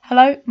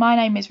Hello, my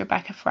name is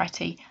Rebecca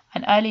Ferretti,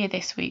 and earlier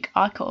this week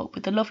I caught up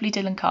with the lovely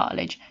Dylan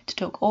Cartlidge to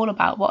talk all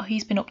about what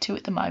he's been up to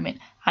at the moment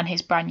and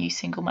his brand new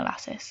single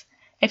Molasses.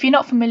 If you're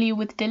not familiar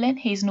with Dylan,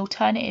 he's an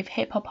alternative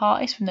hip hop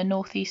artist from the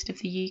northeast of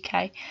the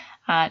UK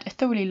and a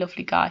thoroughly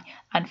lovely guy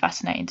and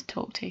fascinating to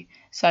talk to.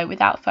 So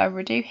without further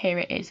ado, here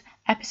it is,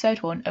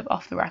 episode 1 of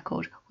Off the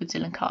Record with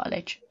Dylan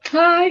Cartlidge.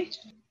 Hi.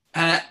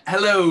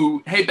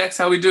 Hello. Hey Bex,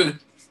 how are we doing?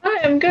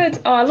 Hi, I'm good.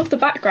 Oh, I love the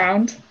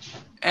background.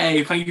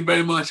 Hey, thank you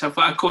very much. I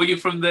thought I'd call you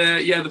from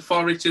the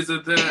far reaches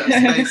of the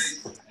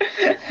space.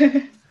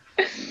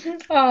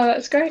 Oh,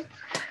 that's great.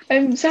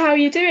 So how are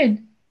you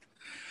doing?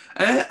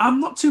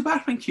 I'm not too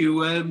bad, thank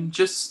you.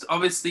 Just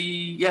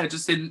obviously,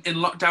 just in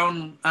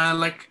lockdown,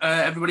 like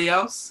everybody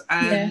else,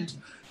 and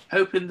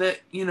hoping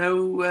that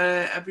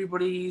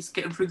everybody's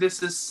getting through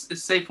this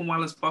as safe and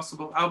well as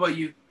possible. How about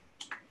you?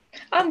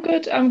 I'm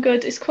good.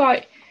 It's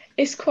quite.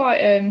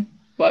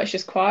 Well, it's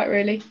just quiet,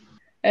 really.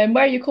 Where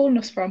are you calling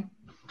us from?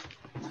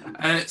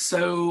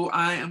 So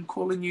I am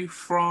calling you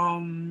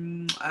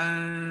from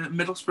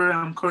Middlesbrough.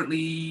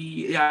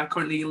 I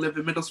currently live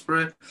in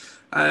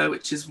Middlesbrough,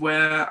 which is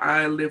where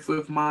I live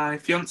with my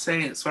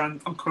fiance. It's where I'm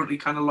currently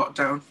kind of locked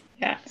down.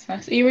 Yeah, it's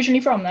nice. Are you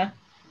originally from there?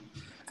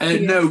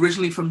 No,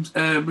 originally from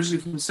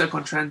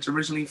Stoke-on-Trent. I'm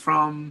originally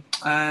from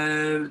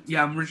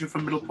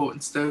Middleport in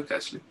Stoke,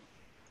 actually.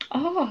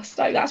 Oh,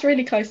 Stoke. That's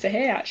really close to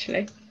here,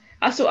 actually.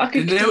 I thought I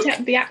could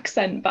detect the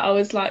accent, but I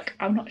was like,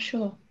 I'm not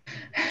sure.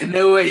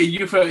 No way.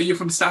 Are you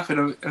from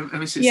Stafford?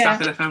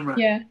 Stafford FM, right?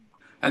 Yeah.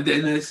 And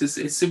it's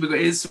super good.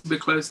 It is super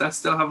close. I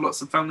still have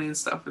lots of family in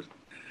Stafford,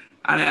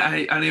 and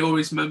I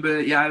always remember.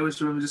 Yeah, I always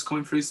remember just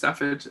coming through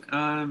Stafford.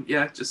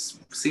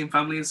 Just seeing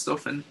family and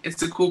stuff, and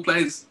it's a cool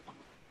place.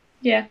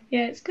 Yeah,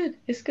 it's good.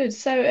 It's good.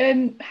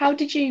 So, how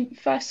did you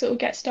first sort of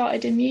get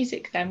started in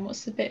music then?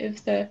 What's a bit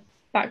of the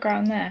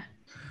background there?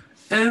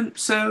 Like I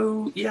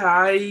said,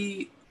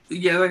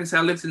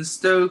 I lived in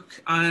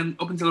Stoke.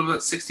 Up until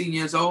about 16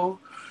 years old.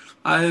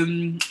 I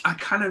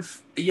had a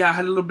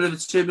little bit of a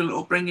turbulent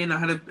upbringing. I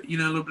had a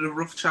little bit of a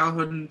rough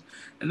childhood, and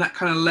that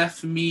kind of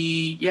left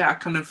me. I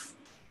kind of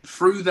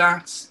through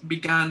that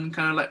began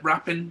kind of like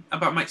rapping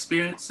about my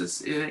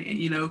experiences,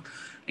 and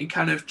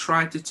kind of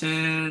tried to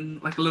turn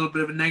like a little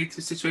bit of a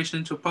negative situation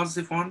into a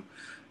positive one,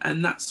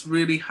 and that's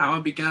really how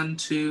I began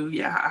to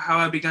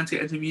get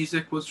into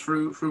music, was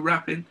through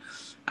rapping.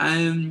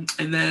 And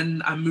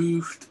then I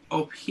moved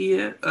up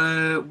here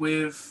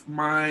with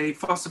my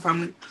foster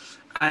family.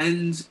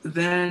 And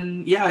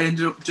then, I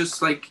ended up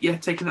just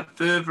taking that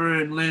further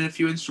and learning a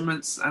few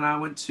instruments. And I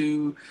went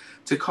to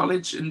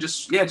college and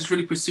just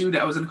really pursued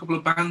it. I was in a couple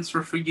of bands for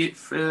a few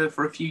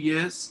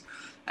years.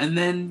 And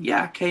then,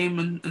 I came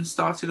and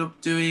started up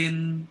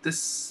doing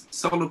this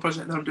solo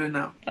project that I'm doing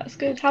now. That's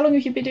good. How long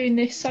have you been doing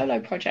this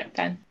solo project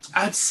then?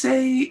 I'd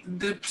say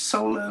the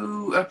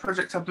solo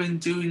project I've been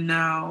doing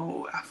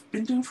now, I've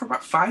been doing for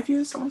about 5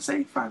 years, I want to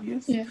say 5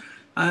 years. Yeah.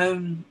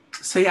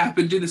 I've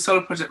been doing the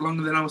solo project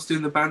longer than I was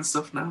doing the band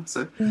stuff now.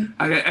 So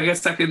I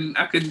guess I can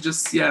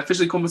just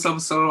officially call myself a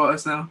solo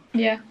artist now.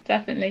 Yeah,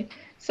 definitely.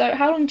 So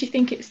how long do you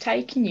think it's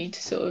taken you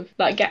to sort of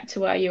like get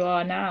to where you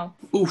are now?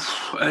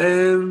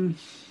 I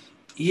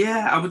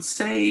would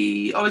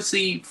say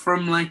obviously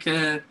from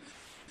a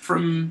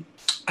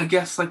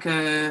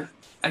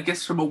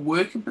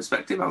working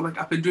perspective,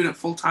 I've been doing it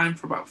full time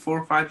for about 4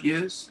 or 5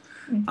 years.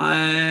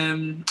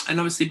 And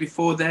obviously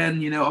before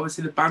then,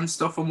 obviously the band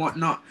stuff and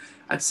whatnot,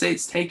 I'd say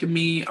it's taken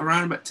me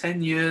around about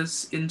 10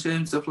 years in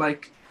terms of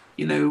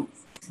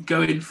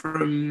going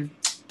from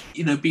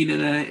being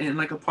in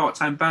a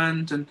part-time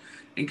band and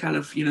kind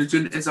of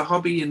doing it as a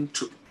hobby and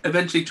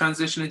eventually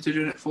transitioning to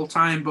doing it full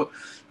time. But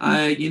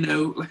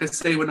like I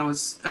say, when I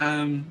was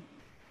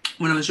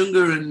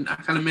younger, and I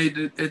kind of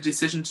made a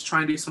decision to try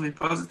and do something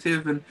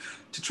positive and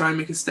to try and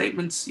make a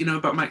statement,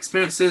 about my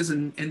experiences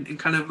and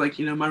kind of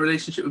my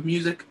relationship with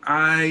music.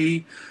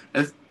 I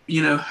have,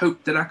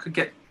 hoped that I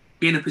could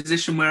be in a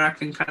position where I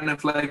can kind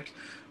of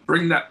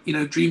bring that,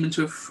 dream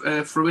into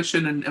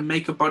fruition and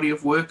make a body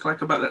of work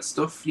about that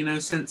stuff,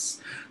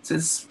 since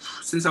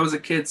I was a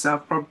kid. So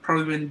I've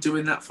probably been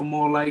doing that for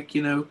more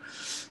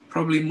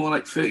probably more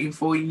 13,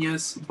 14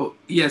 years, but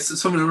yes,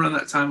 something around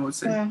that time, I would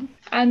say. Yeah.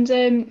 And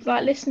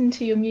listening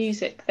to your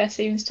music, there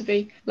seems to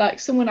be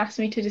someone asked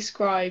me to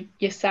describe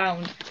your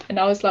sound, and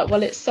I was like,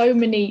 well, it's so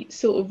many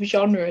sort of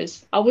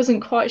genres. I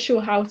wasn't quite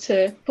sure how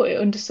to put it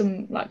under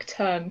some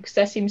term, because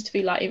there seems to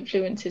be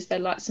influences.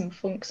 There's some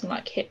funk, some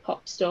hip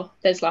hop stuff.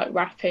 There's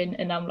rapping,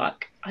 and I'm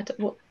like, how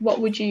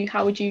would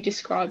you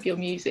describe your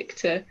music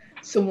to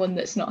someone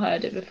that's not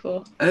heard it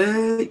before?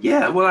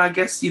 Well, I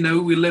guess we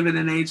live in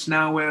an age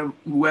now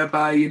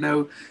whereby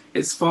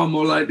it's far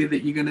more likely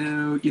that you're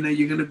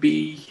gonna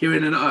be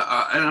hearing an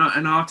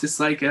artist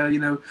like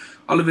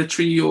Oliver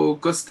Tree or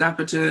Gus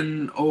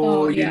Dapperton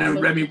or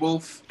Remy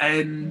Wolf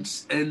and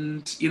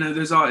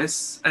those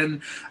artists.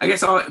 And I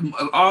guess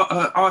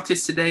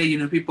artists today,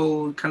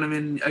 people kind of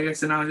in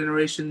our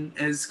generation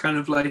is kind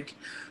of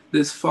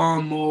there's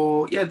far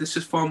more, there's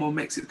just far more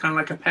mix. It's kind of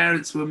like our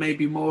parents were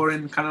maybe more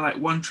in kind of like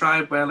one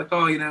tribe where like,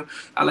 oh,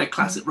 I like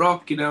classic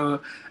rock,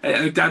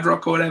 dad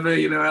rock or whatever,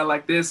 I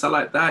like this, I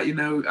like that,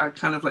 I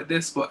kind of like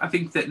this. But I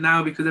think that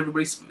now, because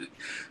everybody's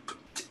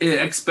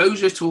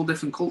exposure to all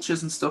different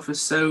cultures and stuff is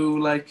so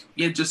like,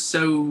 just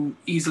so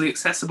easily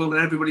accessible,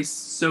 and everybody's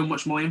so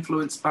much more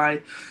influenced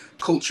by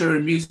culture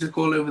and music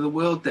all over the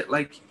world, that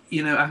like,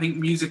 I think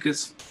music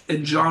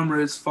and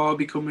genre is far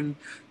becoming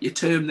a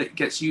term that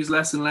gets used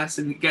less and less,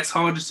 and it gets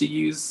harder to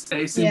use.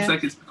 It seems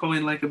like it's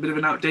becoming like a bit of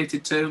an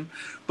outdated term.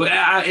 But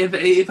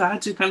if I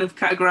had to kind of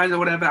categorize or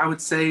whatever, I would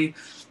say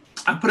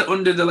I put it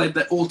under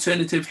the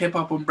alternative hip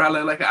hop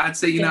umbrella. Like I'd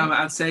say,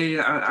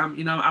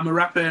 I'm a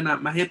rapper,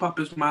 and my hip hop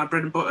is my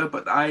bread and butter.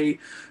 But I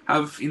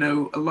have,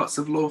 lots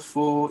of love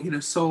for,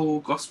 soul,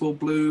 gospel,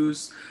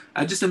 blues,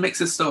 just a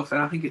mix of stuff.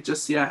 And I think it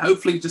just,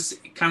 hopefully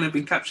just kind of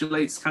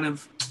encapsulates kind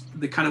of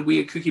the kind of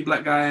weird cookie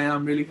black guy I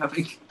am, really, I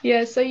think.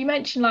 Yeah, so you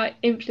mentioned like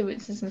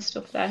influences and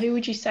stuff there. Who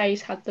would you say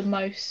has had the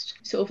most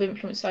sort of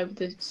influence over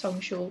the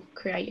songs you're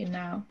creating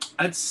now?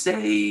 I'd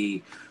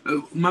say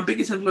my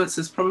biggest influence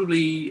is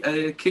probably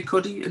Kid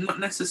Cudi, and not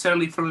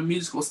necessarily from a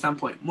musical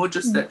standpoint, more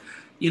just that,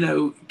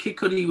 Kid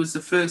Cudi was the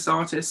first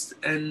artist,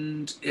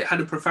 and it had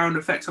a profound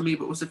effect on me,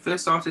 but was the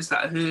first artist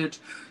that I heard,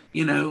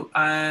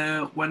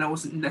 when I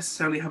wasn't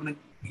necessarily having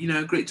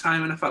a great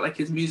time, and I felt like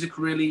his music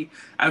really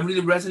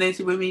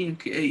resonated with me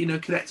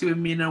and, connected with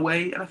me in a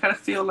way. And I kind of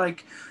feel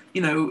like,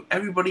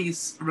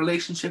 everybody's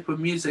relationship with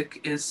music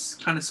is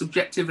kind of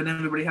subjective, and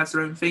everybody has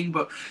their own thing,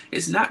 but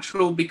it's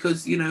natural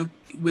because,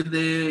 with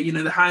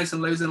the highs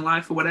and lows in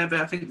life or whatever,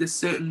 I think there's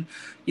certain,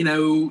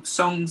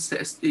 songs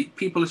that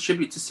people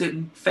attribute to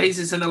certain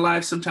phases in their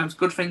life, sometimes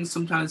good things,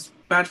 sometimes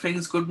bad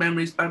things, good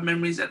memories, bad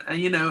memories, and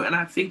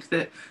I think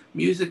that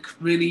music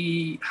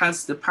really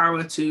has the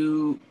power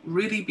to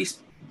really be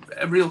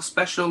a real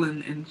special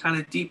and kind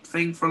of deep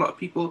thing for a lot of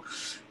people.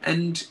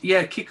 And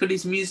Kid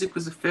Cudi's music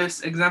was the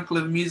first example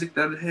of music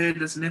that I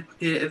heard as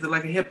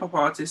like a hip hop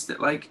artist,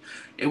 that like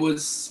it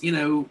was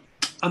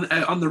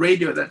on the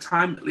radio at that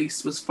time, at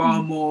least, was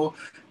far more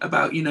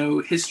about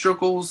his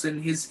struggles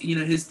and his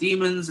his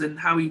demons, and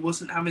how he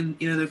wasn't having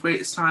the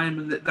greatest time,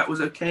 and that was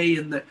okay,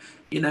 and that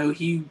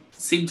he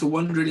seemed to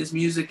wonder in his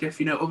music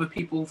if other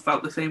people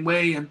felt the same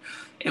way. And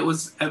it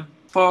was a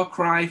far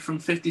cry from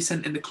 50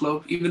 Cent in the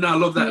Club, even though I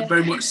love that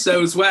very much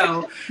so as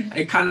well.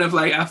 It kind of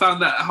like, I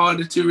found that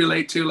harder to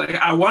relate to. Like,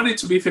 I wanted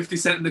to be 50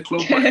 Cent in the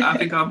Club, but I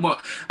think I'm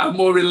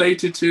more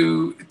related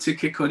to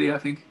Kid Cudi, I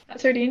think.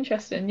 That's really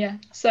interesting, yeah.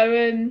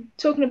 So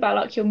talking about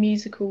like your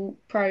musical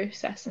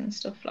process and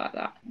stuff like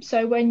that.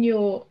 So when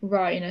you're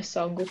writing a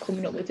song or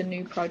coming up with a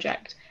new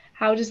project,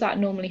 how does that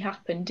normally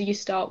happen? Do you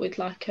start with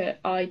like an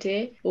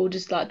idea, or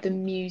does like the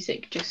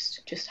music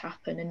just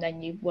happen and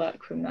then you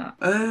work from that?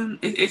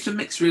 It's a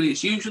mix, really.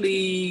 It's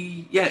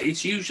usually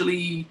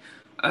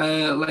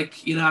like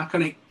I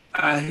kind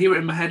of hear it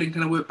in my head and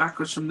kind of work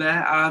backwards from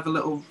there. I have a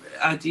little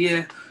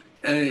idea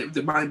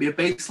that might be a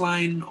bass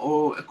line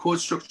or a chord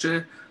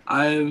structure.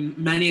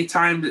 Many a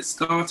time that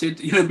started,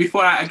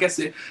 before I guess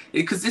it,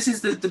 because this is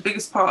the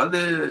biggest part of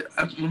a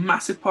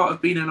massive part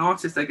of being an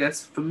artist, I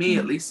guess, for me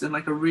at least, and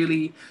like a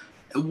really,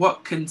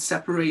 what can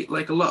separate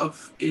like a lot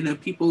of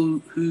people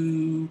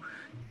who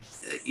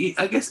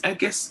I guess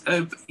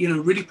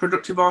really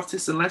productive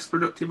artists and less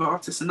productive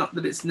artists, and not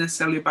that it's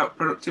necessarily about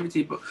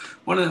productivity, but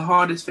one of the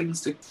hardest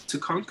things to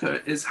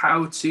conquer is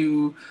how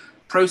to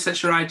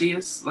process your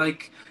ideas.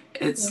 Like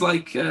it's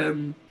like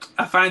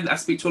I find that I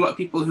speak to a lot of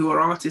people who are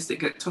artists that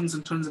get tons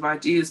and tons of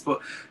ideas,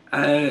 but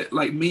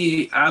like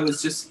me, I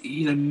was just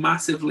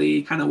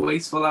massively kind of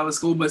wasteful. I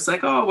was almost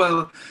like, oh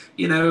well,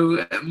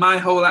 my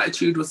whole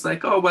attitude was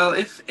like, oh well,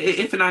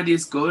 if an idea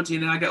is good,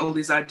 I get all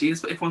these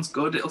ideas, but if one's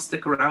good, it'll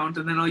stick around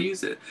and then I'll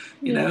use it,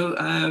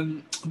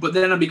 but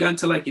then I began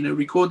to like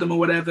record them or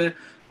whatever.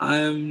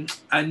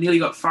 I nearly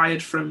got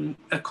fired from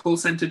a call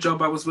center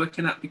job I was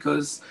working at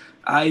because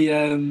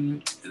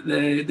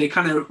they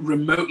kind of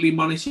remotely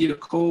monitor your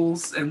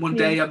calls, and one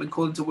day I've been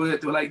calling to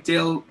work. They were like,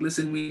 Dale,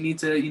 listen, we need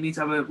to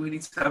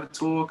have a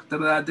talk.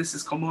 This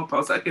has come up. I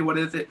was like, okay, what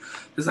is it?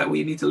 There's like, well,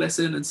 you need to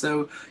listen. And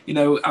so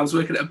I was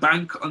working at a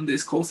bank on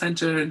this call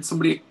center, and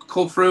somebody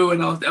called through,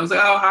 and I was like,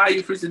 oh hi,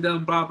 you're through to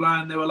them, blah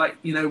blah, and they were like,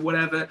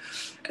 whatever.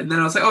 And then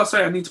I was like, oh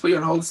sorry, I need to put you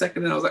on hold a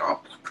second. And I was like, oh,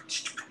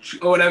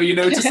 or whatever,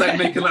 just like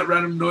making like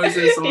random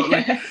noises or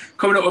like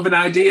coming up with an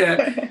idea,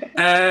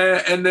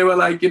 and they were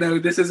like,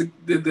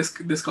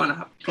 this can't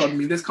happen. Pardon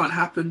me, this can't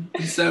happen.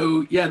 And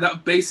so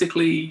that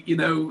basically,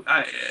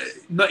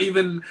 not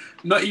even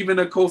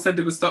a call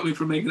center would stop me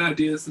from making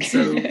ideas. And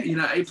so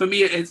for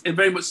me, it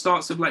very much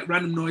starts with like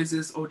random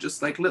noises or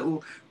just like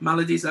little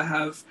melodies I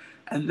have.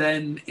 And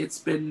then it's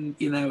been,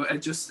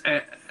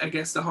 I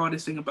guess the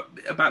hardest thing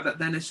about that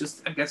then is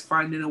just, I guess,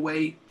 finding a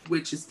way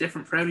which is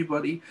different for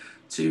everybody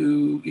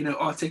to,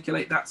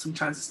 articulate that.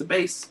 Sometimes it's the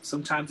bass,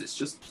 sometimes it's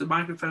just the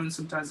microphone,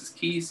 sometimes it's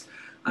keys.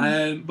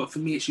 But for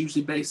me, it's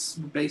usually bass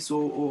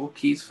or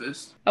keys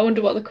first. I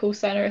wonder what the call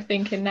center are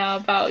thinking now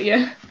about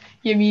your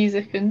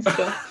music and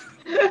stuff.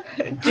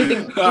 Do you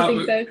think so?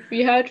 Have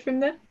you heard from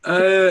them?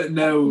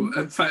 No,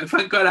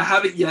 thank God I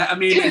haven't yet. I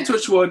mean,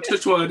 touch wood,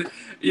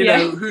 you Yeah.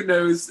 know, who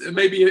knows?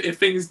 Maybe if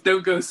things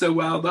don't go so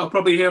well, I'll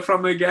probably hear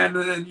from them again,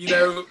 and you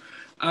know,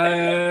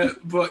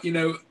 but you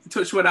know,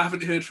 touch wood, I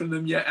haven't heard from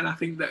them yet, and I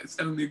think that's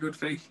only a good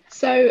thing.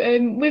 So,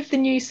 with the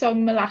new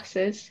song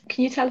Molasses,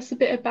 can you tell us a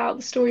bit about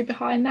the story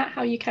behind that?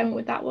 How you came up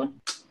with that one?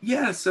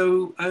 Yeah,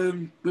 so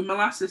with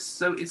Molasses,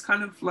 so it's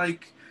kind of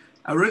like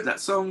I wrote that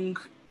song.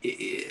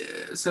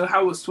 So how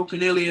I was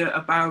talking earlier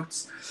about,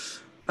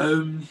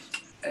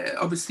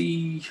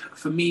 obviously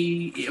for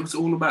me, it was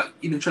all about,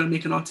 you know, trying to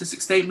make an artistic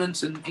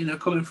statement, and you know,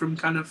 coming from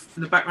kind of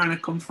the background I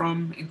come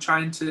from, and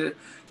trying to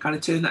kind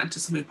of turn that into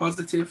something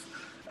positive.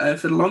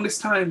 For the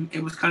longest time,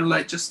 it was kind of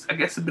like just, I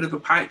guess, a bit of a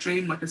pipe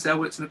dream. Like I said, I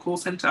worked in a call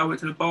center, I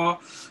worked in a bar,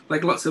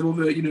 like lots of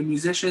other, you know,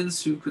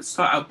 musicians who could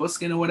start out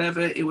busking or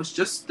whatever. It was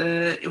just,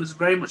 it was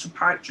very much a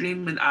pipe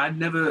dream, and I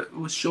never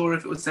was sure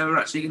if it was ever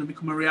actually going to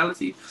become a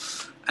reality.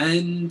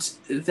 And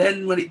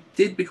then when it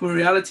did become a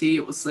reality,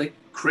 it was like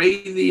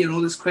crazy, and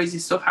all this crazy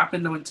stuff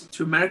happened. I went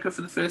to America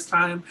for the first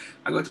time.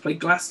 I got to play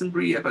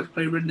Glastonbury. I got to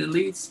play Reading and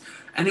Leeds,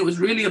 and it was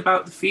really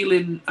about the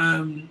feeling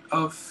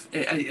of.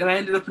 And I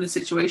ended up in a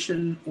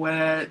situation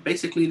where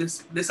basically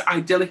this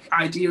idyllic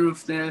idea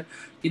of the,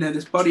 you know,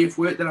 this body of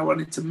work that I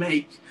wanted to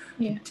make,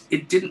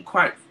 it didn't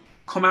quite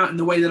come out in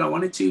the way that I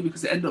wanted to,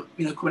 because it ended up,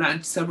 you know, coming out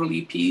into several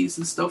EPs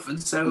and stuff,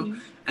 and so.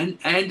 And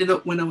I ended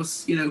up, when I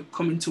was, you know,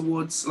 coming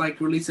towards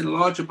like releasing a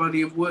larger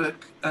body of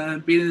work,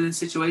 being in a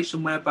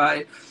situation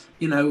whereby,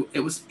 you know, it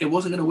wasn't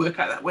going to work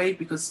out that way,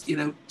 because, you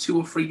know, 2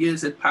 or 3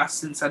 years had passed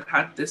since I'd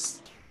had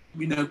this,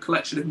 you know,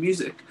 collection of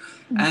music,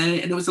 and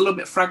it was a little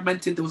bit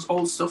fragmented. There was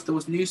old stuff, there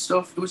was new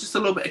stuff. It was just a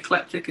little bit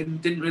eclectic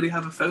and didn't really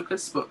have a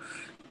focus. But,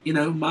 you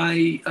know,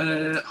 my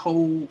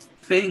whole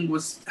thing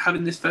was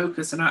having this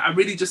focus, and I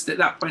really just at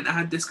that point I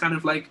had this kind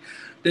of like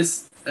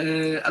this.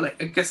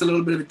 I guess a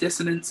little bit of a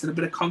dissonance and a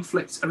bit of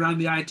conflict around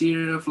the idea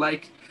of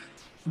like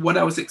what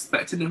I was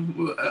expecting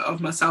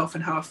of myself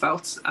and how I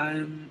felt,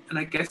 and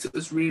I guess it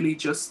was really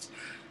just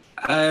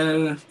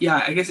I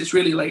guess it's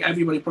really like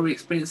everybody probably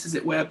experiences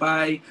it,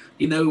 whereby,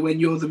 you know, when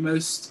you're the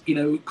most, you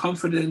know,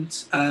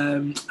 confident,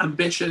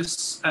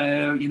 ambitious,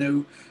 you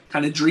know,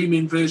 kind of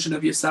dreaming version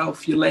of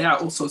yourself, you lay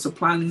out all sorts of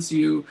plans,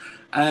 you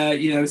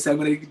know, say I'm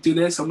going to do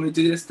this,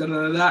 da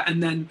da da da,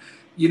 and then,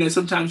 you know,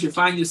 sometimes you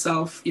find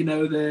yourself, you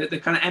know, the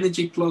kind of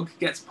energy plug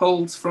gets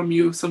pulled from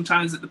you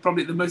sometimes at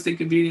probably the most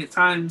inconvenient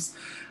times.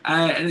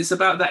 And it's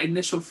about that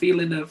initial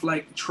feeling of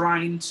like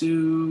trying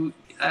to,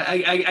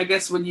 I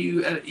guess when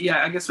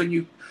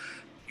you,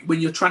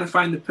 when you're trying to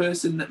find the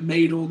person that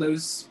made all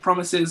those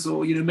promises,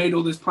 or, you know, made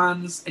all those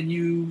plans, and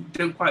you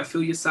don't quite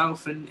feel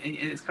yourself. And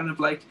it's kind of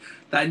like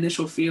that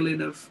initial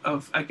feeling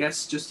of I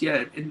guess, just,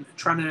 in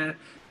trying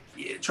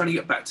to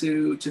get back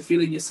to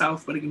feeling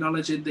yourself, but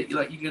acknowledging that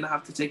you're going to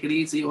have to take it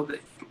easy, or that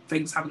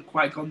things haven't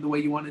quite gone the way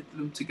you wanted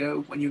them to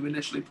go when you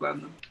initially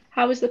planned them.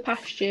 How has the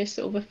past year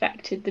sort of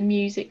affected the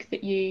music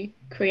that you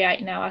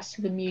create now as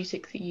to the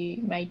music that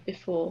you made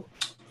before?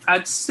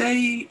 I'd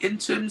say in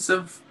terms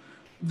of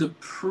the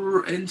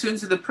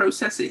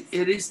process, it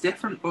is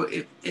different, but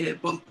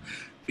but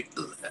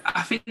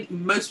I think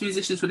most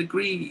musicians would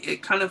agree,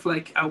 it kind of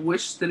like, I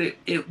wish that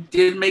it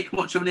did make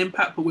much of an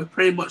impact, but we're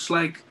pretty much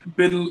like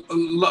been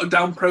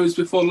lockdown pros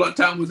before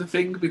lockdown was a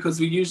thing, because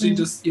we usually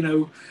just, you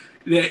know,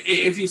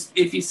 if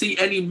you see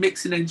any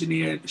mixing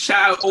engineer,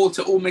 shout out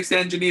to all mixing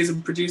engineers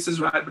and producers,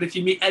 right? But if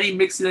you meet any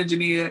mixing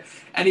engineer,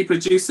 any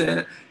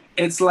producer,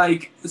 it's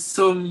like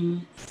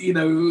some, you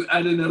know,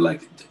 I don't know,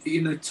 like,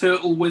 you know,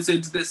 turtle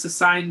wizard that's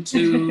assigned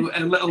to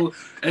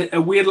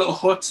a weird little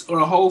hut or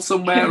a hole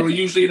somewhere, or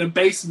usually in a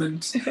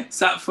basement,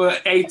 sat for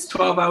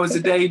 8-12 hours a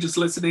day just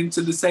listening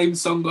to the same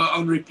song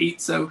on repeat.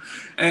 So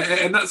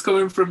and that's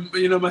coming from,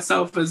 you know,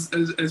 myself as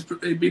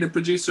being a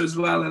producer as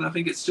well. And I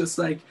think it's just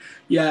like,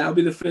 I'll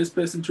be the first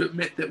person to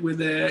admit that we're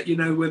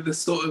the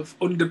sort of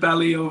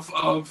underbelly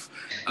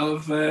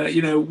of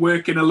you know,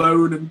 working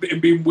alone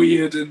and being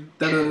weird and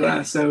da da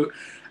da. So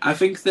I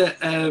think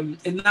that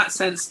in that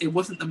sense, it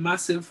wasn't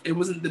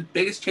the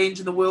biggest change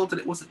in the world,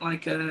 and it wasn't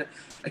like a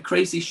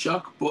crazy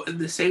shock. But at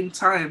the same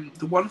time,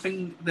 the one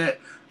thing that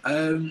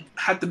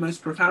had the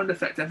most profound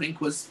effect, I think,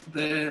 was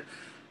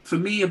for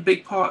me, a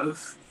big part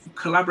of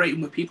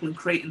collaborating with people and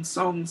creating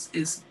songs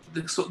is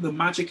the sort of the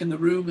magic in the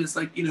room, is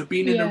like, you know,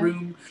 being in a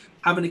room,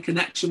 having a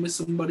connection with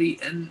somebody.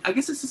 And I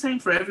guess it's the same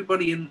for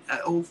everybody in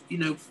all, you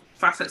know,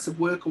 facets of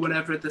work or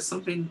whatever. There's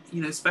something,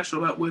 you know,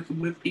 special about working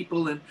with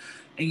people, and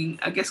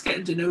I guess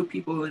getting to know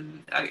people.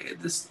 And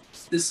there's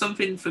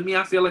something, for me,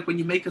 I feel like when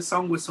you make a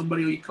song with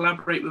somebody, or you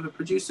collaborate with a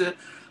producer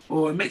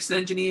or a mixing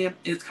engineer,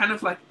 it's kind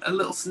of like a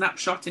little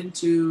snapshot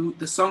into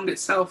the song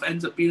itself,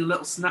 ends up being a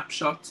little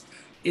snapshot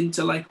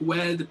into like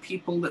where the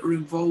people that are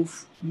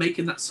involved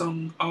making that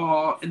song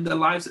are in their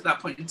lives at that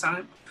point in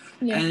time.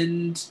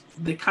 And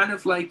they're kind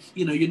of like,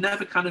 you know, you're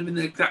never kind of in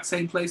the exact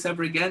same place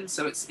ever again.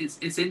 So it's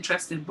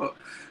interesting. But,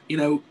 you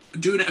know,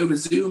 doing it over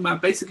Zoom,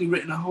 I've basically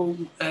written a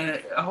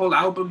whole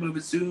album over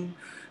Zoom.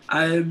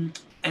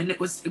 and it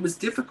was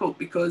difficult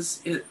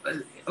because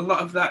a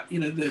lot of that,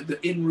 the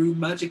in-room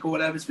magic or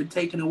whatever has been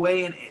taken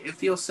away, and it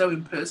feels so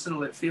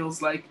impersonal. It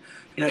feels like,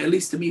 at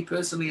least to me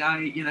personally,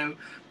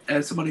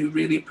 as someone who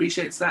really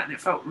appreciates that, and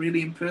it felt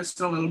really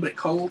impersonal, a little bit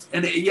cold.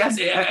 And I guess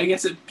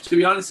to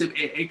be honest,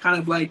 it kind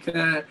of like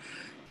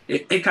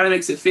it kind of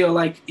makes it feel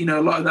like, a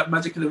lot of that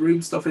magic in the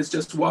room stuff is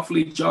just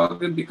waffly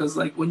jargon, because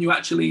like when you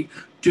actually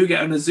do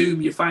get on a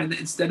Zoom, you find that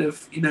instead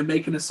of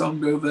making a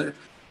song over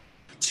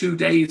 2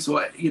 days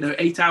or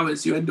 8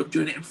 hours, you end up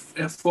doing it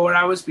in 4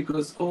 hours,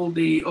 because all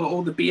the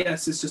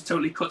BS is just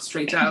totally cut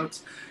straight out,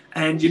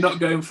 and you're not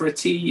going for a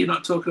tea, you're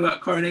not talking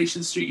about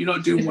Coronation Street, you're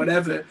not doing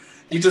whatever.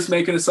 You're just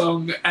making a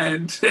song,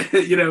 and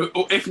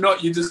if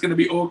not, you're just going to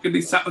be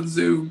awkwardly sat on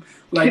Zoom,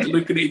 like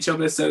looking at each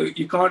other. So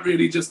you can't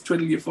really just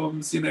twiddle your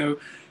thumbs.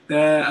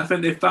 I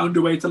think they found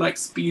a way to like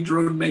speed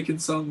run making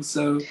songs.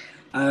 So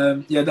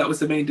that was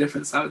the main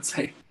difference, I would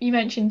say. You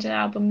mentioned an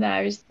album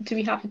there. Do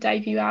we have a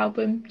debut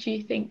album, do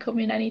you think,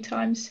 coming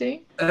anytime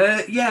soon?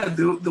 Yeah,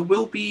 there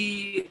will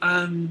be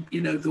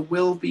there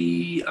will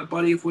be a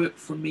body of work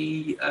from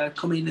me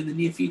coming in the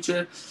near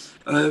future.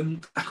 I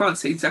can't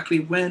say exactly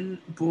when,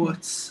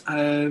 but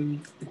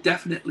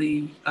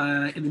definitely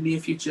in the near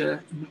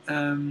future.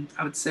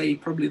 I would say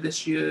probably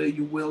this year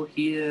you will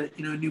hear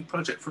a new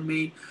project from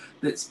me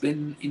that's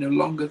been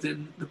longer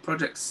than the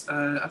projects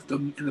I've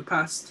done in the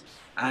past,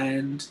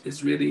 and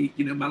is really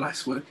my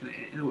life's work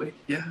in a way.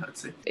 Yeah, I'd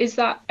say. Is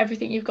that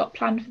everything you've got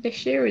planned for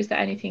this year, or is there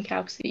anything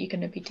else that you're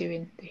going to be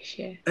doing this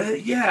year?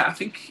 Yeah, I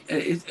think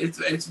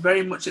it's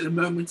very much at the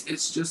moment.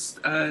 It's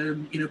just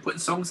putting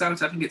songs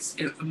out. I think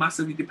it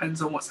massively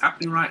depends on what's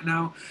happening right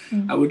now.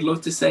 I would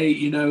love to say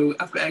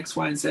I've got X,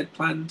 Y, and Z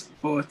planned,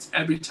 but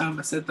every time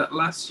I said that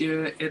last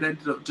year, it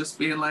ended up just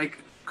being like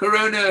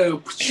Corona,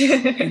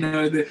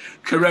 the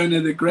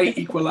Corona, the great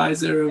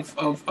equalizer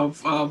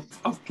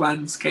of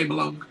plans came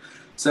along.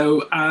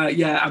 So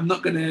I'm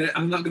not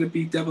gonna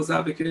be devil's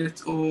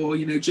advocate or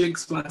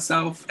jinx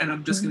myself, and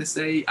I'm just gonna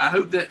say I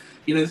hope that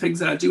the things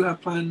that I do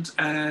have planned.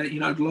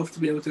 I'd love to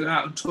be able to go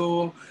out on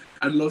tour.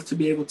 I'd love to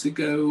be able to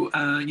go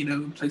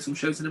and play some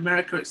shows in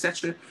America,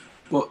 etc.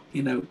 But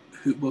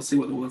we'll see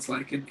what the world's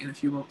like in a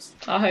few months.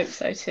 I hope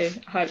so too.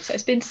 I hope so.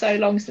 It's been so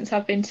long since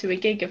I've been to a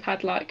gig. I've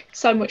had like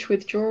so much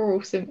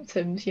withdrawal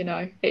symptoms,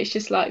 It's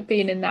just like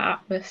being in that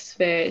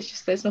atmosphere. It's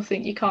just, there's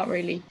nothing, you can't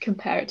really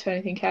compare it to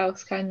anything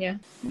else, can you?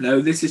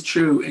 No, this is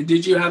true. And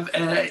did you have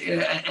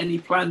any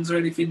plans or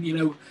anything,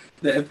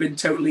 that have been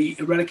totally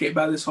eradicated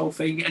by this whole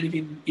thing?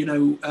 Anything,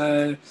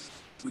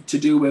 to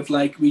do with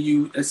like, were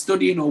you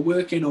studying or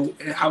working, or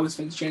how has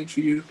things changed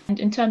for you?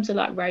 And in terms of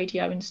like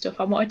radio and stuff,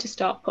 I wanted to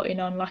start putting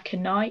on like a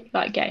night,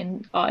 like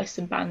getting artists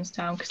and bands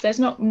down, because there's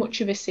not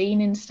much of a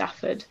scene in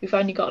Stafford. We've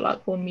only got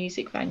like one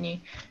music venue,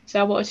 so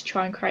I wanted to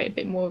try and create a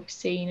bit more of a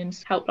scene and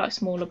help like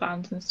smaller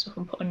bands and stuff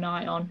and put a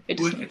night on. It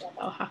doesn't look like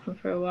that'll happen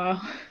for a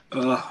while.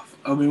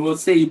 I mean, we'll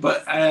see,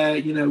 but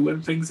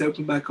when things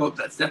open back up,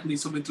 that's definitely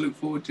something to look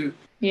forward to.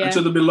 Yeah. I'm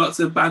sure there'll be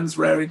lots of bands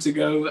raring to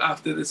go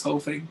after this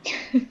whole thing.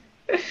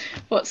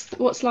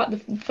 What's like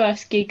the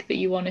first gig that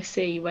you want to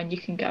see when you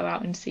can go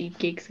out and see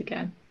gigs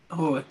again?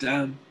 Oh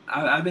damn!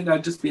 I think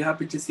I'd just be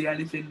happy to see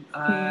anything.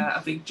 I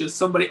think just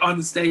somebody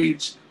on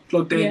stage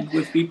plugged in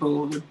with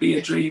people would be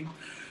a dream.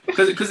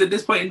 Because at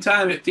this point in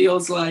time, it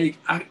feels like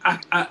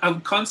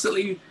I'm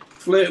constantly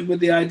flirting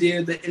with the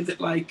idea that, is it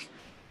like,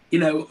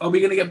 are we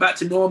going to get back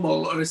to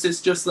normal, or is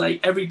this just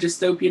like every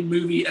dystopian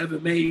movie ever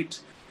made,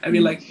 every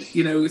like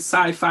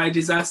sci-fi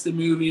disaster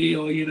movie,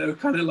 or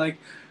kind of like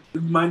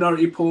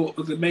Minority Report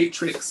or The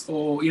Matrix,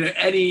 or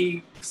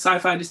any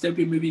sci-fi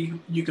dystopian movie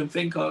you can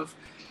think of?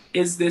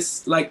 Is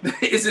this the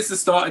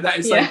start of that?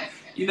 It's like,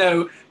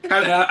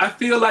 kind of, I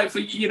feel like for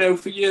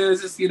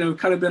years it's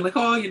kind of been like,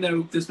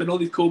 there's been all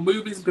these cool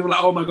movies and people are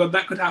like, oh my god,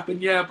 that could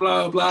happen, yeah,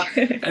 blah blah.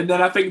 And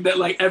then I think that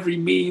like every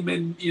meme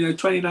in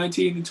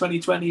 2019 and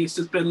 2020, it's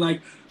just been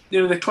like,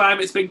 the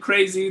climate's been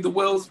crazy, the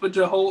world's been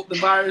to a halt, the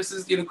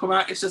viruses come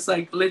out, it's just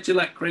like literally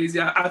like crazy.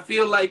 I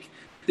feel like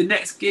the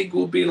next gig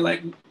will be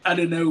like, I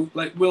don't know,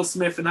 like Will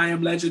Smith and I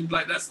Am Legend.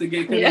 Like that's the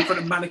gig in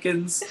front of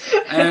mannequins.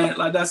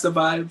 Like that's the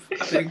vibe,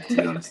 I think, to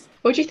be honest.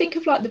 What do you think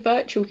of like the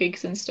virtual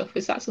gigs and stuff?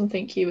 Is that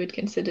something you would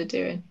consider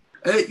doing?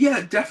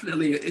 Yeah,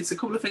 definitely. It's a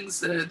couple of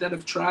things that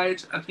I've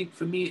tried. I think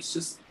for me, it's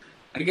just,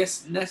 I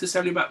guess,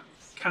 necessarily about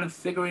kind of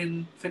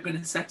figuring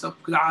a setup,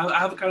 because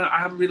I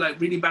have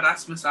really bad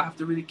asthma, so I have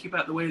to really keep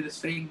out the way of this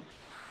thing.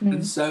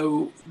 And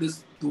so there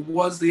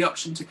was the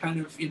option to kind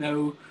of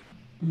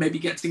maybe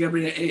get together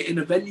in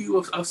a venue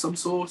of some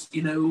sort,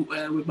 with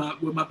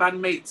my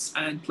bandmates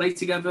and play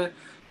together.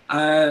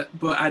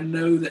 But I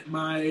know that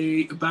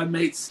my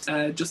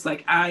bandmates, just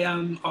like I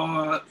am,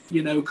 are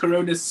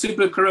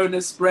super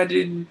corona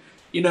spreading,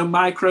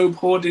 microbe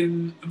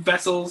hoarding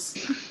vessels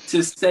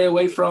to stay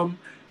away from.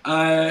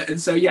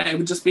 And so it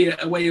would just be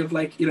a way of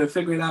like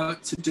figuring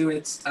out to do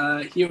it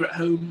here at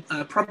home,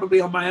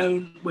 probably on my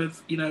own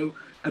with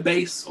a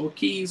bass or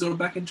keys or a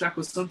backing track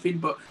or something.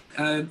 But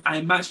I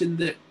imagine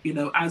that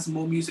as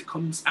more music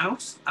comes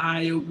out,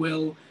 I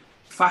will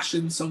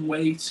fashion some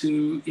way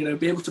to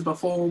be able to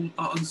perform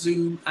on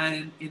Zoom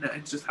and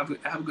and just have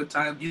a good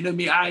time. You know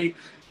me, I've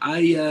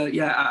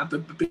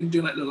been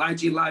doing like the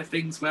IG live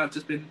things where I've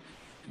just been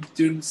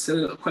doing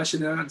silly little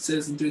question and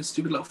answers and doing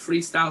stupid little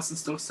freestyles and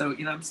stuff. So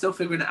I'm still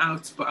figuring it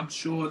out, but I'm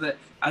sure that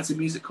as the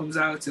music comes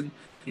out and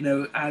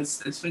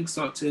as things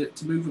start to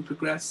move and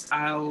progress,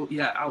 I'll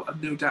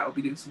no doubt I'll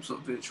be doing some sort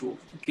of virtual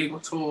gig or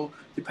tour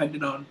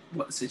depending on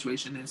what the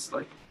situation is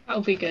like.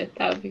 That'll be good.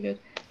 So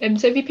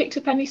have you picked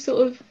up any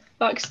sort of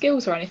like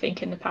skills or anything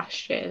in the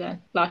past year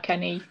then, like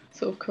any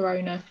sort of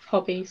corona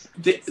hobbies?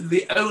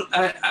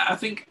 I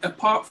think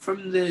apart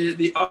from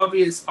the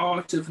obvious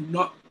art of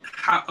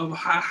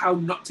how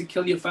not to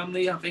kill your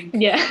family, I think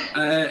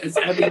as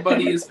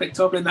everybody has picked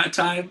up in that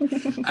time,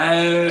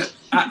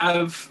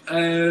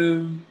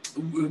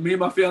 me and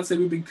my fiance,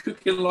 we've been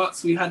cooking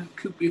lots. We hadn't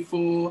cooked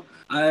before.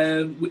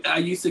 I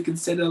used to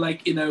consider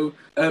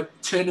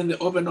turning the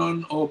oven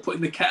on or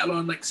putting the kettle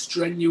on like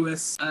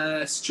strenuous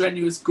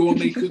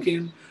gourmet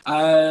cooking,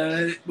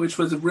 which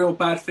was a real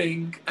bad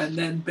thing. And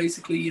then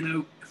basically,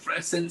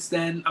 since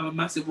then, I'm a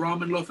massive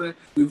ramen lover.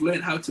 We've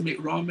learned how to make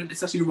ramen.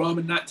 It's actually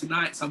ramen night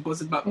tonight, so I'm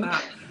buzzing about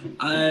that.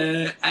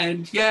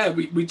 And yeah,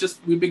 we've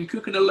been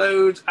cooking a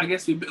load. I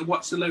guess we've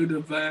watched a load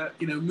of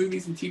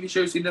movies and TV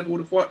shows we never would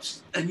have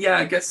watched. And yeah,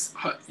 I guess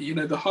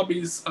the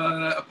hobbies,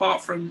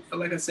 apart from,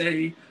 like I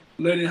say,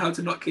 learning how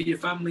to not kill your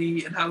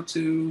family and how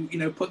to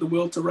put the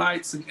world to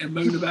rights and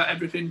moan about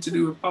everything to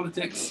do with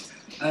politics.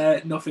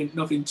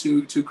 Nothing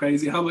too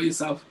crazy. How about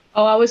yourself?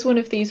 Oh, I was one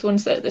of these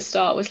ones that at the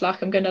start was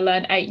like, I'm going to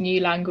learn 8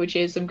 new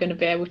languages. I'm going to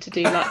be able to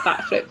do like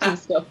backflips and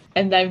stuff.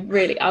 And then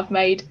really, I've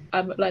learned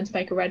to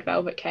make a red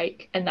velvet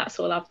cake, and that's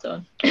all I've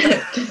done.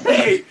 Yeah.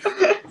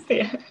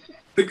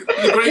 The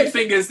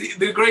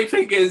great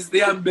thing is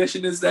the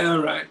ambition is there,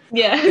 right?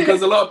 Yeah.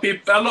 Because a lot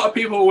of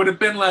people would have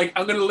been like,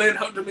 I'm going to learn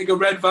how to make a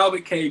red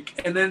velvet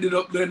cake, and ended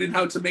up learning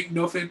how to make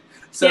nothing.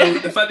 So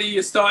the fact that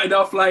you started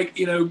off like,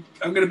 I'm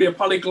going to be a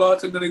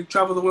polyglot, I'm going to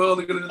travel the world,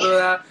 I'm going to do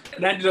that,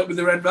 and ended up with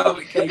the red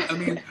velvet cake. I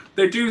mean,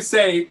 they do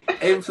say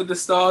aim for the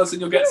stars and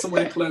you'll get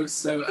somewhere close.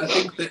 So I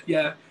think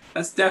that,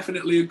 that's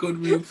definitely a good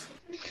move.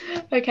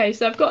 Okay,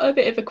 so I've got a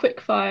bit of a quick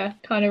fire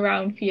kind of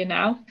round for you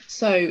now.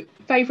 So,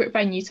 favourite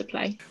venue to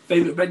play?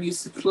 Favourite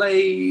venues to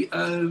play,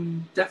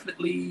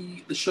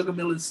 definitely the Sugar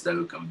Mill in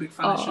Stoke. I'm a big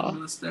fan of Sugar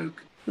Mill in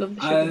Stoke. Love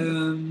the Sugar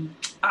Mill.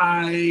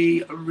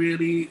 I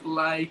really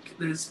like,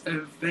 there's a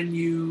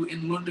venue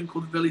in London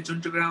called Village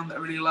Underground that I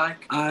really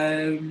like.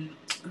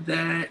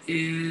 There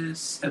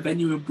is a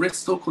venue in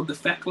Bristol called the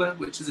Feckler,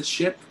 which is a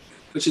ship,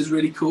 which is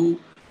really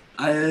cool.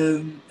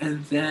 And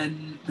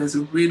then there's there's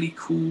some really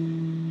cool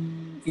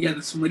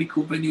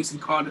venues in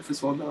Cardiff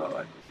as well that I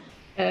like.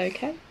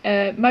 Okay.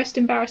 Most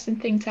embarrassing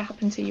thing to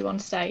happen to you on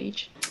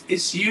stage?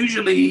 There's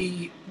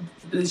usually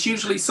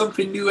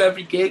something new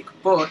every gig,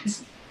 but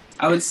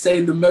I would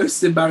say the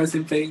most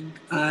embarrassing thing,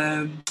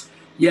 I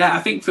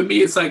think for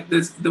me it's like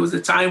there was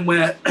a time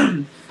where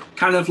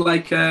kind of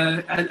like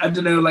I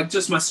don't know, like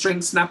just my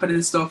string snapping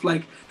and stuff.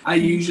 Like I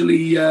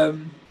usually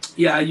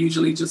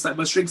just like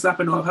my string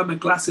snapping, or I've had my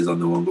glasses on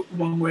the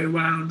wrong way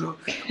around, or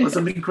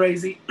something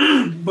crazy.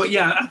 But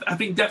yeah, I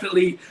think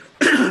definitely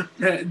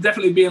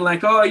being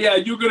like, oh yeah,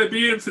 you're gonna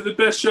be in for the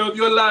best show of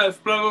your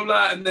life, blah blah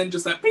blah, and then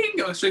just like ping,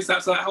 my string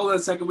snaps, like hold on a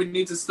second, we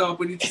need to start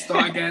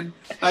again.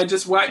 I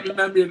just wiped the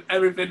memory of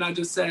everything I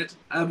just said.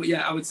 But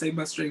yeah, I would say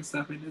my string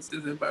snapping is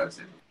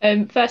embarrassing.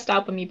 First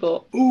album you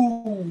bought?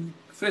 Ooh.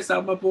 First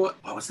album I bought.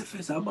 What was the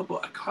first album I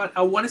bought?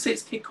 I want to say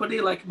it's Kid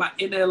Cudi. Like my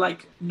inner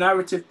like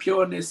narrative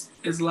pureness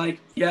is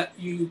like,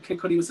 Kid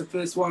Cudi was the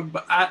first one.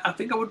 But I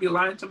think I would be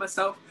lying to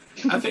myself.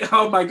 I think,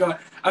 oh my god,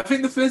 I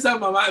think the first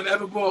album I might have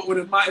ever bought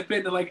might have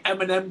been like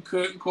Eminem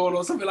Curtain Call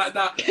or something like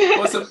that,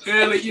 or some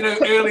early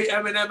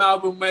Eminem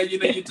album where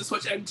you just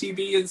watch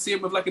MTV and see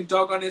him with like a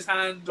dog on his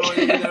hand, or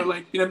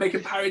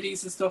making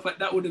parodies and stuff like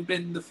that. Would have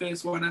been the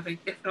first one, I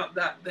think. If not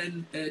that,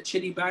 then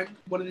Chitty Bang,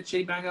 one of the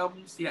Chitty Bang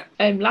albums. Yeah.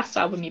 Last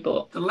album you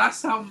bought? The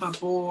last album I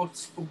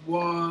bought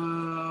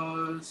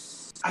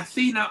was, I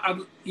think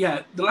the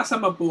last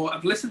time I bought,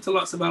 I've listened to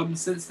lots of albums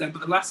since then,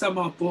 but the last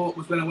album I bought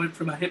was when I went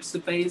through my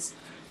hipster phase.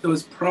 It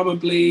was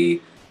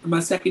probably my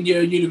second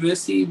year of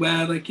university,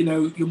 where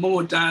your mom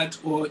or dad,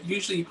 or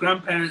usually your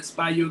grandparents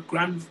buy you a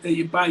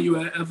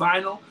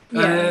vinyl,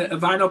 a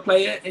vinyl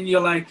player, and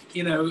you're like,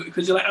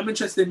 because you're like, I'm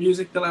interested in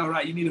music. They're like, all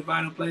right, you need a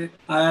vinyl player.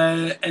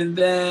 And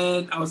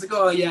then I was like,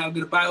 oh yeah, I'm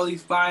gonna buy all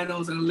these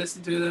vinyls and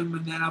listen to them.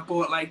 And then I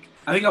bought it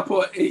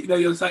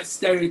was like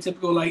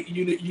stereotypical like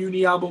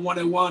uni album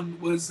 101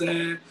 was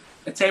a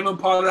Tame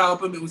Impala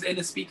album. It was in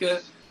a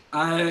speaker.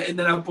 And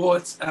then I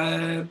bought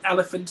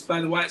Elephant by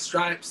the White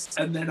Stripes,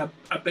 and then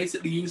I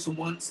basically used them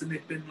once, and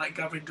they've been like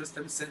gathering dust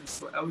ever since.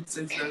 So I would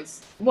say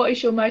those. What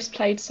is your most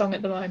played song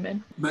at the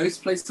moment?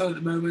 Most played song at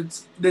the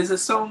moment? There's a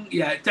song,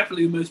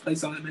 definitely the most played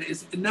song at the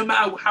minute. No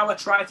matter how I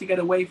try to get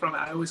away from it,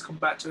 I always come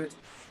back to it.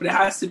 But it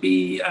has to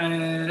be,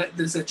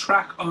 there's a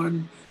track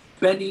on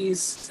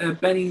Benny's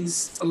EP,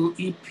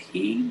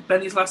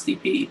 Benny's last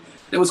EP,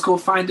 that was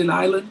called Find an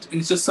Island. And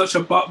it's just such a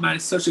bop, man.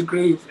 It's such a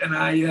groove. And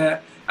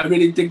I I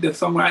really dig the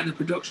songwriting, the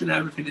production, and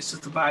everything. It's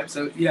just a vibe.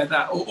 So yeah,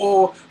 that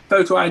or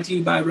Photo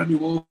ID by Remy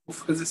Wolf,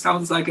 because it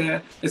sounds like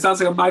a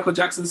Michael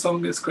Jackson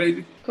song. It's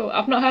crazy. Cool.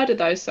 I've not heard of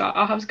those, so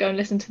I'll have to go and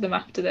listen to them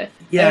after this.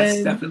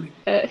 Yes, definitely.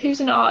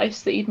 Who's an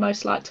artist that you'd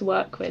most like to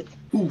work with?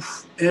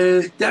 Oof,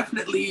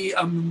 definitely.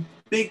 I'm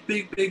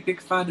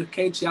big fan of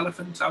Cage the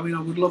Elephant. I mean,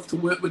 I would love to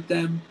work with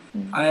them.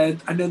 I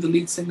know the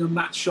lead singer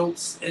Matt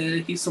Schultz.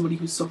 He's somebody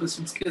who suffers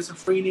from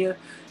schizophrenia,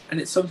 and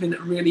it's something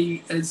that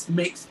really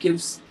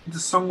gives the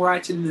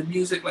songwriting and the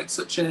music like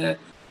such an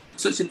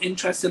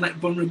interesting like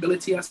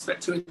vulnerability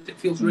aspect to it. It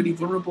feels really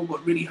vulnerable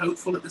but really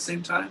hopeful at the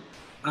same time.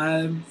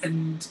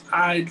 And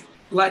I'd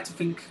like to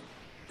think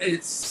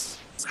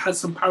has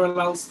some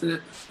parallels to,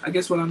 I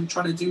guess, what I'm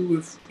trying to do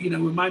with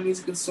with my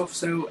music and stuff.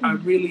 So I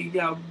really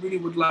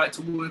would like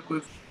to work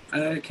with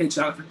Cage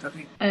the Elephant, I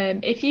think.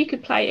 If you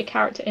could play a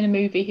character in a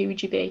movie, who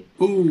would you be?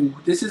 Ooh,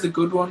 this is a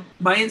good one.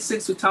 My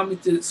instincts would tell me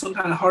to do some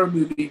kind of horror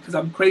movie, because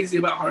I'm crazy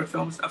about horror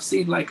films. I've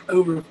seen like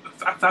over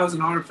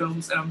 1,000 horror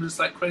films, and I'm just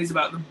like crazy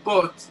about them.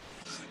 But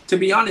to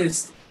be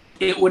honest,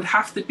 it would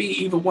have to be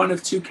either one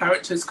of two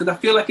characters, because I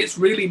feel like it's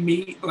really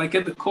me. Like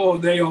at the core,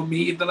 they are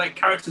me. They're like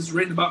characters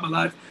written about my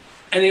life.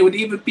 And it would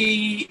either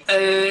be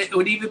I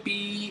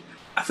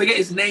forget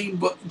his name,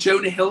 but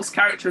Jonah Hill's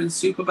character in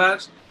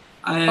Superbad.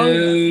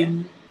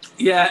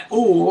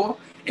 Or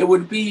it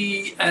would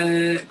be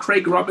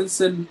Craig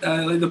Robinson,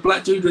 like the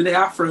black dude with the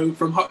afro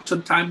from Hot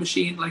Tub Time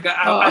Machine.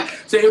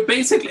 So it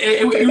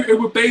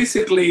would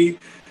basically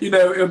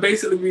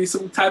be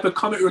some type of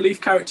comic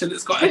relief character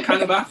that's got a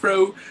kind of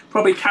afro,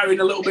 probably carrying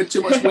a little bit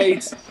too much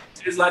weight.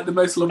 Is like the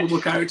most lovable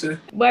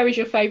character. Where is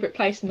your favourite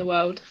place in the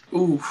world?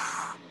 Ooh.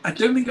 I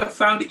don't think I've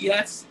found it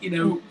yet,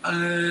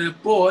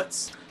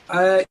 but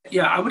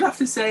I would have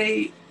to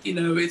say,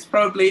 it's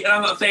probably, and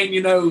I'm not saying,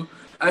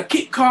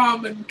 keep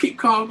calm and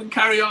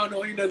carry on,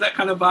 or, that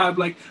kind of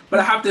vibe, but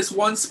I have this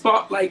one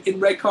spot, like in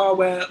Redcar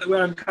where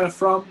I'm kind of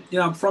from,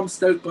 I'm from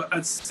Stoke, but I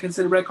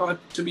consider Redcar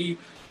to be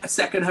a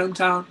second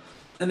hometown,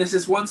 and there's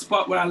this one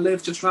spot where I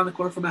live just around the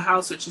corner from my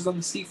house, which is on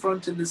the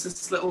seafront, and there's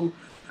this little,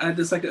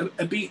 there's like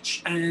a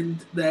beach,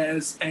 and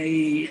there's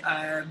a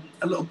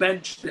little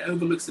bench that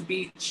overlooks the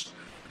beach.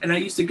 And I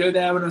used to go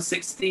there when I was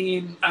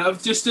 16.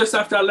 Just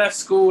after I left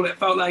school, it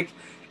felt like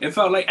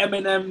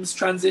Eminem's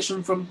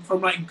transition from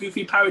like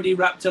goofy parody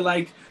rap to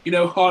like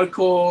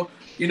hardcore,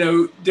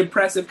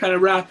 depressive kind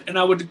of rap. And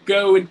I would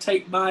go and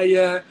take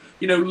my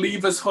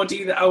Leavers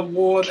hoodie that I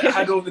wore that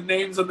had all the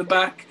names on the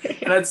back,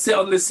 and I'd sit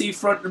on the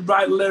seafront and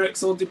write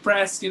lyrics all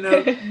depressed, And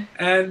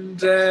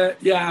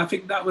I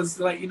think that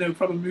was like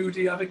proper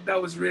moody. I think that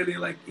was really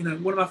like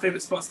one of my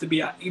favorite spots to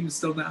be at, even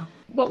still now.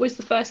 What was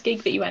the first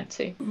gig that you went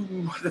to?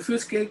 Ooh, the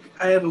first gig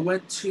I ever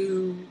went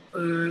to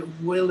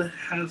will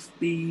have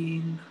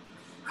been...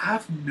 I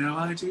have no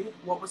idea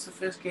what was the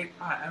first gig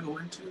I ever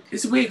went to.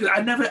 It's weird because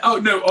I never...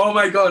 Oh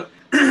my God.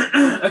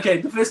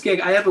 Okay, the first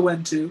gig I ever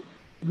went to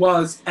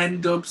was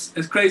N-dubz.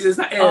 As crazy as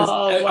that is,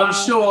 wow. I'm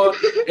sure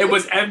it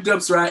was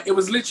N-dubz, right? It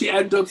was literally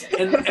N-dubz.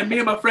 And me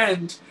and my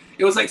friend...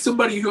 It was like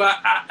somebody who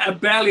I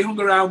barely hung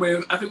around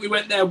with. I think we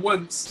went there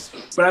once.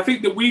 But I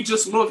think that we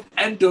just loved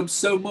N-dubz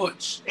so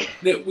much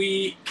that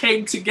we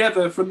came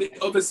together from the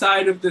other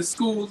side of the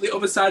school, the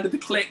other side of the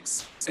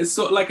cliques. It's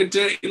sort of like a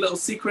dirty little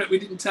secret we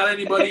didn't tell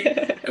anybody.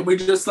 And we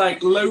just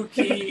like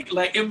low-key,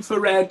 like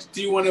infrared,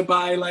 do you want to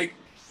buy like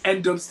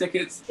N-dubz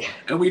tickets?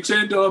 And we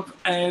turned up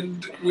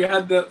and we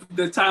had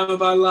the time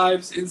of our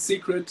lives in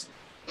secret.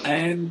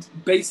 And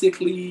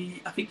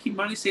basically, I think he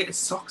managed to get his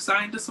sock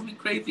signed or something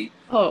crazy.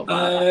 Oh,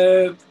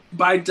 wow.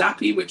 By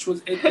Dappy, which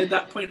was at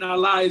that point in our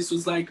lives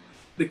was like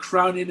the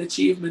crowning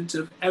achievement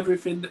of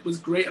everything that was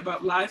great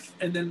about life.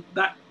 And then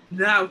that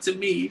now to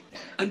me,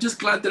 I'm just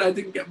glad that I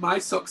didn't get my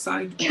sock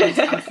signed, because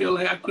I feel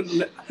like I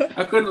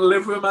couldn't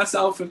live with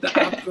myself if that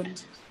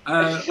happened.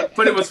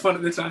 But it was fun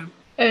at the time.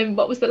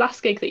 What was the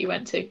last gig that you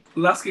went to? The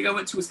last gig I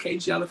went to was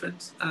Cage the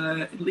Elephant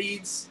in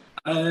Leeds.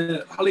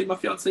 Holly, my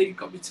fiance,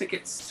 got me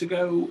tickets to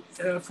go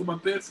for my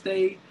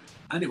birthday,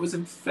 and it was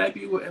in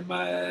February. And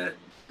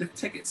the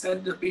tickets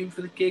ended up being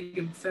for the gig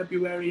in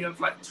February of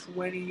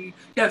February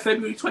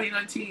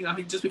 2019. I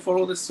mean, just before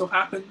all this stuff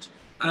happened.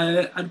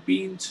 I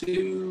went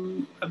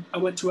to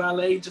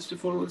LA just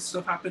before all this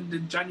stuff happened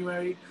in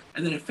January,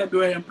 and then in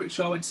February, I'm pretty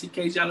sure I went to see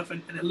Cage the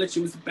Elephant, and it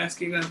literally was the best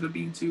gig I've ever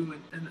been to,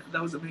 and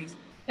that was amazing.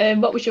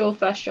 What was your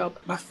first job?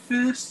 My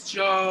first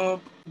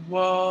job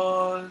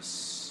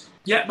was...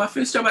 Yeah, my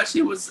first job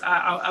actually was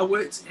I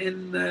worked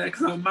in,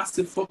 because I'm a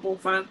massive football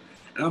fan,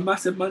 and I'm a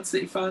massive Man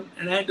City fan,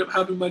 and I ended up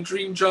having my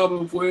dream job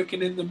of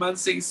working in the Man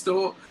City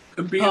store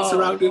and being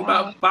surrounded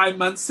by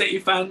Man City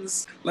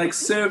fans, like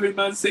serving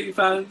Man City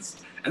fans,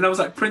 and I was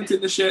like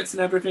printing the shirts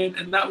and everything,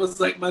 and that was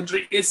like my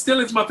dream. It still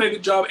is my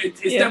favorite job.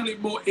 It's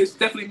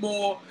definitely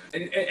more.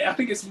 I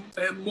think it's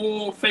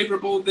more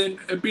favourable than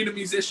being a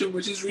musician,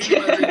 which is really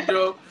my dream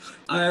job.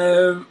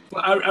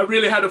 I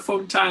really had a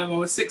fun time. I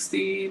was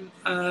 16.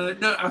 I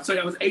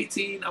was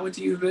 18. I went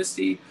to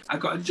university. I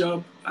got a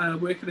job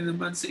working in the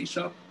Man City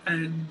shop.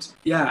 And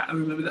yeah, I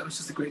remember that was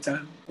just a great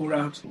time all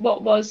around.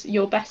 What was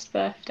your best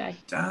birthday?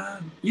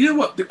 Damn. You know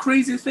what? The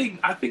craziest thing,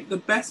 I think the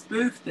best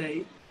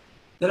birthday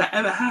that I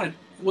ever had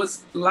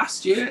was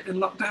last year in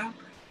lockdown.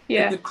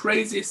 Yeah. In the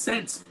craziest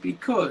sense,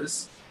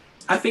 because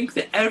I think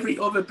that every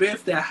other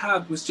birthday I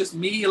had was just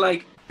me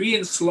like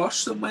being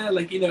sloshed somewhere,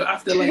 like, you know,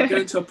 after like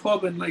going to a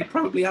pub and like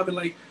probably having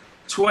like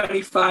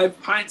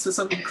 25 pints or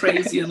something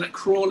crazy and like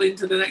crawling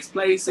to the next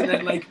place, and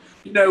then like,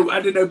 you know,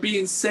 I don't know,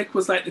 being sick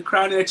was like the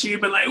crowning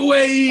achievement, like,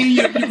 way,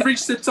 you've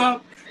reached the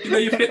top, you know,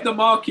 you've hit the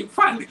mark, you've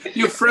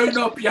thrown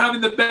up, you're having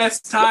the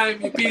best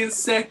time, you're being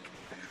sick.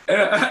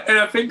 And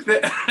I think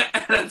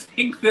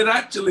that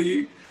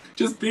actually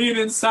just being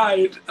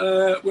inside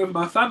with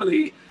my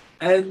family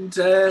and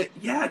I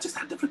just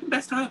had the freaking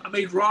best time. I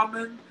made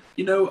ramen.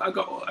 You know, I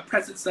got a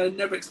present that I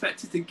never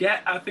expected to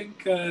get. I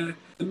think the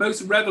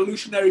most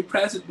revolutionary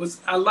present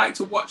was I like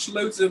to watch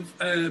loads of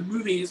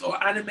movies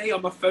or anime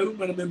on my phone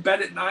when I'm in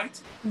bed at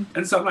night.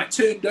 And so I'm like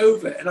turned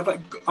over and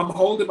I'm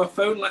holding my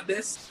phone like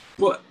this.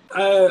 But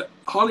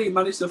Holly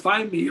managed to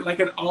find me like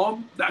an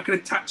arm that I could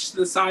attach to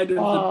the side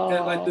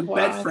of the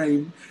bed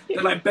frame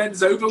that like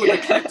bends over with a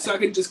clip, so I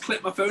can just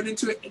clip my phone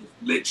into it. And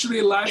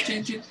literally life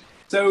changing.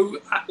 So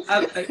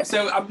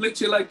I'm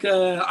literally like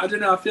I don't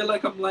know. I feel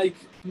like I'm like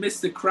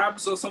Mr.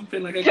 Krabs or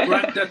something, like a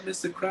granddad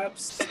Mr.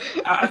 Krabs.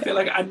 I feel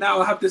like I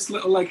now have this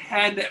little like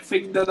hairnet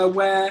thing that I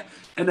wear,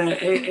 and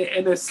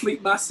a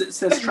sleep mask that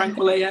says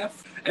Tranquil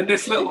AF, and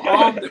this little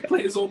arm that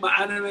plays all my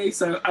anime.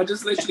 So I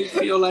just literally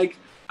feel like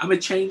I'm a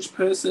changed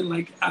person.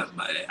 Like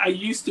I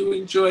used to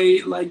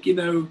enjoy, like, you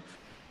know,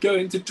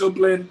 going to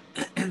Dublin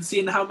and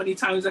seeing how many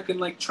times I can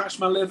like trash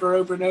my liver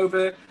over and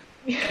over.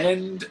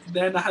 And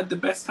then I had the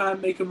best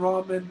time making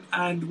ramen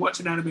and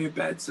watching anime in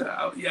bed.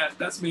 So yeah,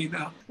 that's me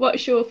now.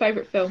 What's your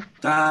favourite film?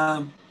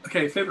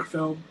 Okay, favourite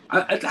film.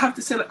 I'd have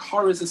to say like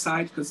horrors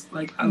aside, because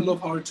like I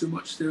love horror too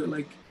much to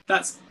like.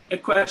 That's a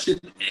question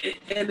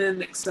in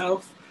and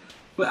itself.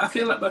 But I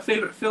feel like my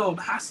favourite film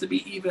has to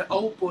be either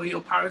Oldboy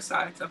or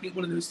Parasite. I think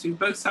one of those two.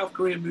 Both South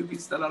Korean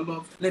movies that I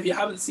love. And if you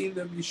haven't seen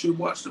them, you should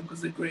watch them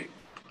because they're great.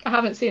 I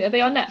haven't seen it. Are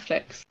they on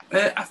Netflix?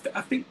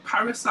 I think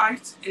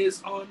Parasite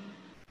is on.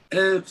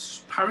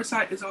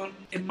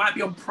 It might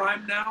be on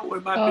Prime now, or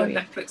it might be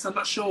on Netflix. I'm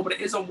not sure, but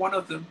it is on one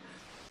of them.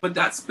 But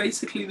that's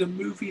basically the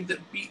movie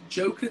that beat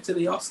Joker to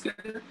the Oscar,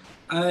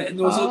 and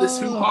there was all this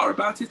hoo-ha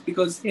about it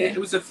because it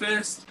was the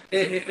first.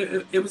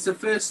 It was the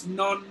first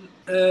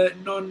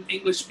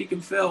non-English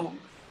speaking film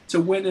to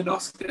win an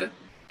Oscar.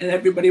 And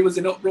everybody was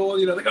in uproar,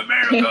 you know, like,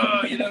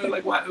 America, you know,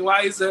 like,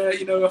 why is there,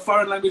 you know, a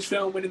foreign language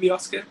film winning the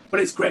Oscar? But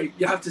it's great.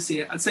 You have to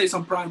see it. I'd say it's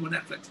on Prime or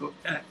Netflix, but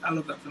yeah, I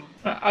love that film.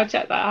 I'll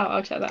check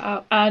that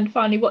out. And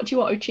finally, what do you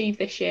want to achieve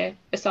this year,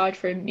 aside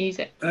from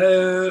music?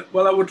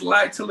 Well, I would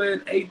like to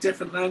learn 8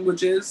 different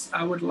languages.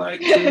 I would like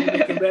to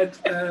make a red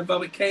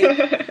velvet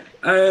cake.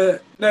 No.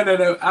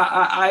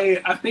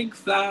 I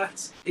think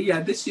that,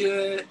 this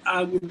year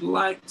I would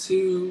like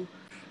to...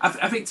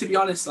 I think, to be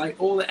honest, like,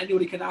 all that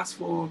anybody can ask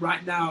for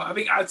right now, I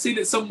think I'd seen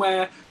it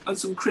somewhere on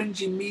some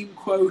cringy meme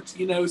quote,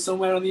 you know,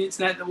 somewhere on the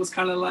internet that was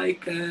kind of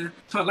like a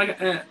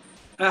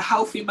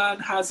healthy man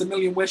has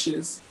 1,000,000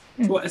 wishes,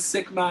 but a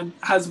sick man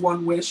has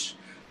 1 wish.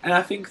 And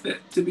I think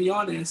that, to be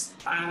honest,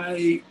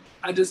 I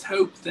just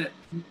hope that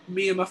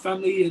me and my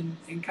family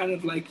and kind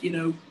of like, you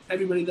know,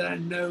 everybody that I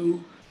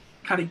know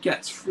kind of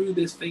gets through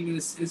this thing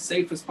as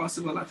safe as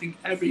possible. I think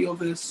every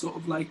other sort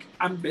of like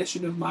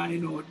ambition of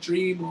mine or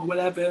dream or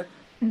whatever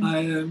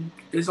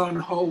is on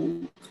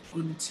hold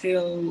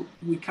until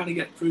we kind of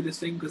get through this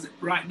thing, because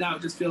right now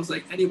it just feels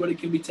like anybody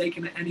can be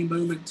taken at any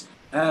moment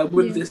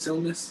with this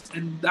illness,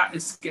 and that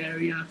is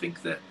scary. And I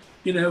think that,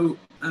 you know,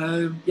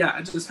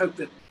 I just hope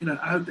that, you know,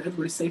 I hope that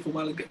everybody's safe and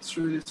well and gets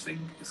through this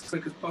thing as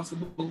quick as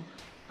possible.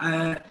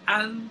 That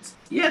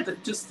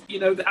just, you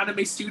know, the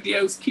anime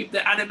studios keep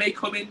the anime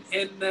coming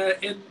in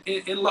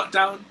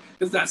lockdown,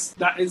 because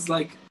that is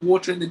like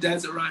water in the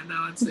desert right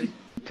now, I'd say.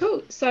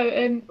 Cool.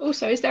 So,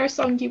 also, is there a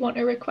song you want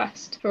to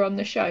request for on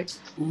the show?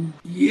 Ooh,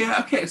 yeah,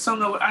 okay, a song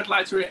that I'd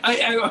like to...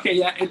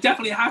 it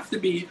definitely has to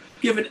be,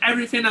 given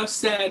everything I've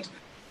said,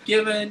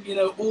 given, you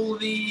know, all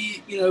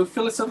the, you know,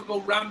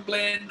 philosophical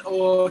rambling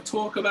or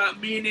talk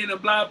about meaning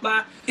and blah,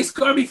 blah, it's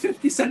got to be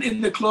 50 Cent in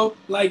the club.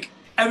 Like,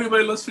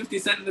 everybody loves 50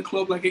 Cent in the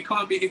club. Like, it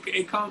can't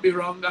be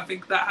wrong. I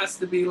think that has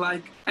to be,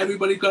 like,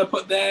 everybody's got to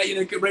put their, you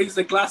know, raise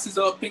their glasses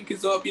up, pink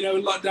is up, you know,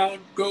 lockdown,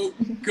 go,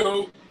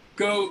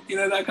 you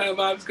know, that kind of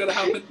vibe's got to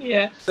happen.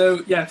 Yeah. So,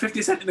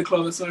 50 Cent in the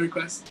club is my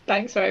request.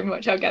 Thanks very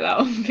much. I'll get that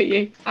on for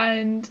you.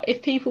 And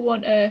if people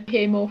want to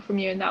hear more from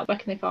you and that, where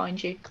can they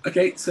find you?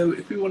 Okay, so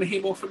if people want to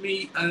hear more from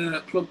me,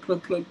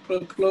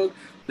 plug,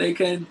 they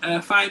can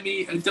find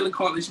me at Dylan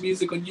Cartlidge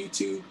Music on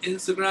YouTube,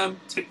 Instagram,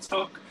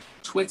 TikTok,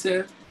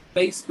 Twitter,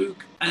 Facebook,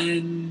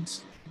 and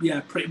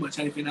yeah, pretty much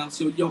anything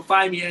else. You'll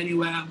find me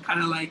anywhere. I'm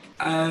kind of like,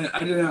 I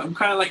don't know, I'm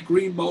kind of like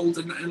green mold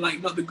and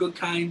like not the good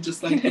kind,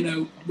 just like, you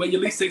know, where you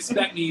least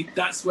expect me,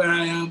 that's where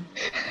I am.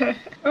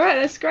 All right,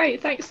 that's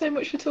great. Thanks so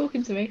much for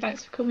talking to me.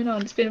 Thanks for coming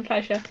on. It's been a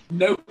pleasure.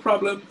 No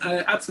problem.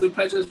 Absolute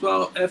pleasure as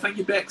well. Thank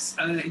you, Bex.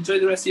 Enjoy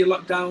the rest of your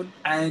lockdown.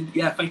 And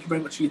yeah, thank you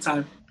very much for your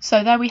time.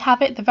 So there we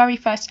have it, the very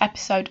first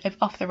episode of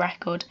Off the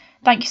Record.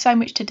 Thank you so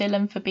much to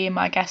Dylan for being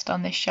my guest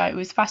on this show. It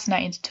was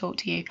fascinating to talk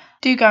to you.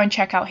 Do go and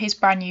check out his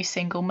brand new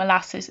single,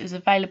 Molasses, is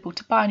available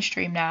to buy and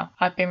stream now.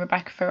 I've been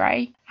Rebecca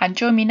Ferretti, and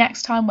join me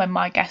next time when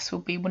my guest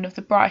will be one of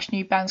the brightest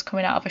new bands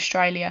coming out of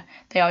Australia.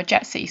 They are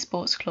Jet City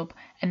Sports Club,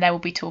 and they will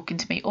be talking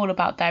to me all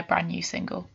about their brand new single.